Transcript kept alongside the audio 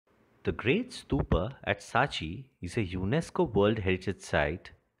The Great Stupa at Sanchi is a UNESCO World Heritage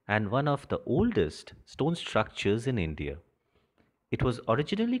Site and one of the oldest stone structures in India. It was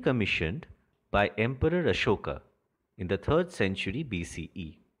originally commissioned by Emperor Ashoka in the 3rd century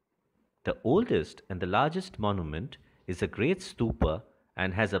BCE. The oldest and the largest monument is the Great Stupa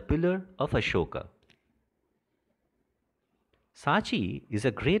and has a Pillar of Ashoka. Sanchi is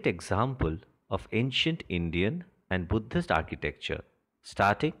a great example of ancient Indian and Buddhist architecture,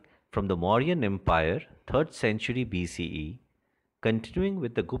 starting from the Maurya Empire 3rd century BCE, continuing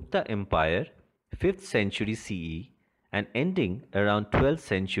with the Gupta Empire 5th century CE and ending around 12th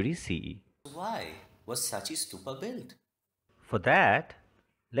century CE. Why was Sanchi Stupa built? For that,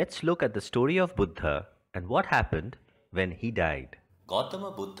 let's look at the story of Buddha and what happened when he died.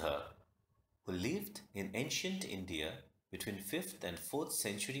 Gautama Buddha, who lived in ancient India between 5th and 4th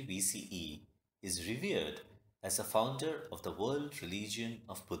century BCE, is revered as a founder of the world religion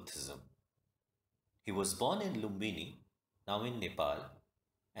of Buddhism. He was born in Lumbini, now in Nepal,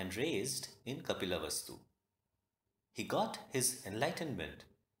 and raised in Kapilvastu. He got his enlightenment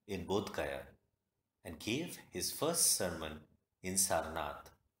in Bodh Gaya and gave his first sermon in Sarnath.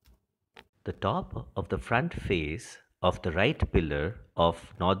 The top of the front face of the right pillar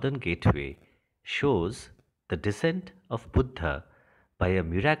of northern gateway shows the descent of Buddha by a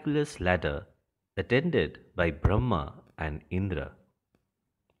miraculous ladder attended by Brahma and Indra.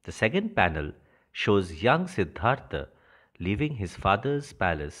 The second panel shows young Siddhartha leaving his father's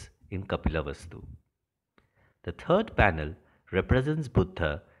palace in Kapilavastu. The third panel represents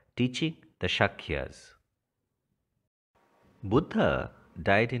Buddha teaching the Shakyas. Buddha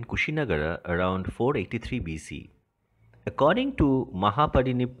died in Kushinagara around 483 BC. According to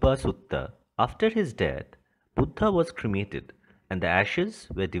Mahaparinippa Sutta, after his death, Buddha was cremated and the ashes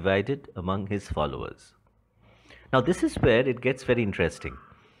were divided among his followers. Now this is where it gets very interesting.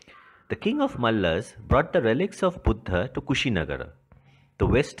 The king of Mallas brought the relics of Buddha to Kushinagara. The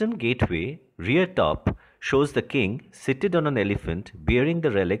western gateway rear top shows the king seated on an elephant bearing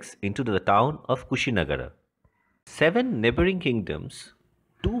the relics into the town of Kushinagara. 7 neighboring kingdoms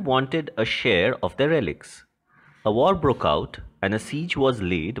too wanted a share of the relics. A war broke out and a siege was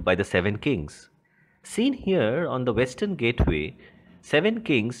laid by the 7 kings. Seen here on the western gateway, 7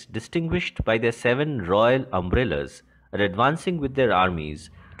 kings distinguished by their 7 royal umbrellas are advancing with their armies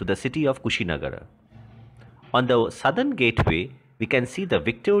to the city of Kushinagara. On the southern gateway, we can see the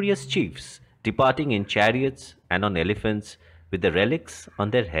victorious chiefs departing in chariots and on elephants with the relics on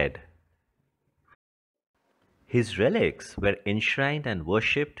their head. His relics were enshrined and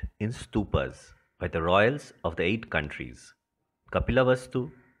worshipped in stupas by the royals of the 8 countries: Kapilavastu,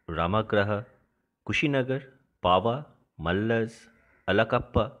 Ramagraha, Kushinagar, Pava, Mallas,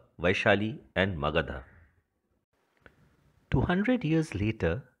 Alakappa, Vaishali and Magadha. 200 years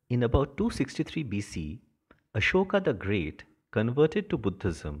later, in about 263 BC, Ashoka the Great converted to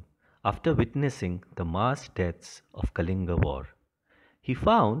Buddhism after witnessing the mass deaths of Kalinga War. He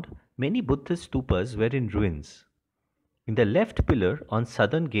found many Buddhist stupas were in ruins. In the left pillar on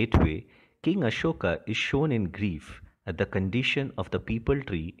southern gateway, King Ashoka is shown in grief at the condition of the peepal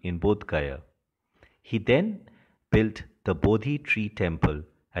tree in Bodh Gaya. He then built the Bodhi tree temple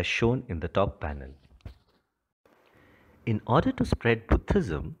as shown in the top panel. In order to spread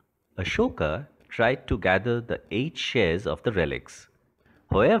Buddhism, Ashoka tried to gather the 8 shares of the relics.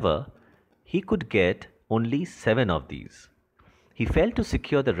 However, he could get only 7 of these. He failed to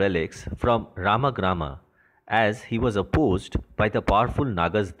secure the relics from Ramagrama as he was opposed by the powerful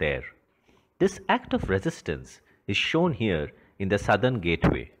Nagas there. This act of resistance is shown here in the southern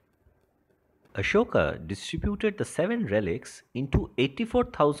gateway. Ashoka distributed the 7 relics into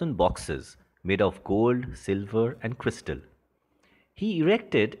 84,000 boxes made of gold, silver and crystal. He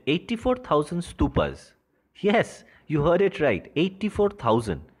erected 84,000 stupas. Yes, you heard it right,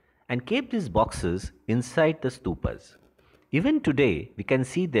 84,000, and kept these boxes inside the stupas. Even today, we can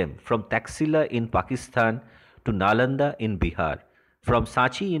see them from Taxila in Pakistan to Nalanda in Bihar, from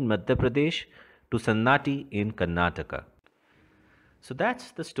Sanchi in Madhya Pradesh to Sannati in Karnataka. So that's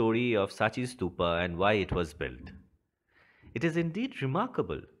the story of Sanchi Stupa and why it was built. It is indeed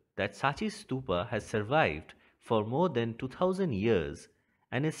remarkable that Sanchi Stupa has survived for more than 2000 years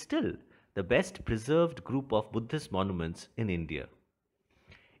and is still the best preserved group of Buddhist monuments in India.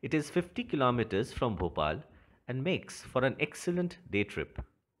 It is 50 kilometers from Bhopal and makes for an excellent day trip.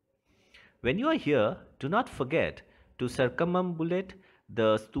 When you are here, do not forget to circumambulate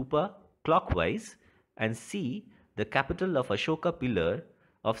the stupa clockwise and see the capital of Ashoka pillar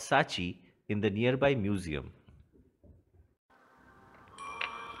of Sanchi in the nearby museum.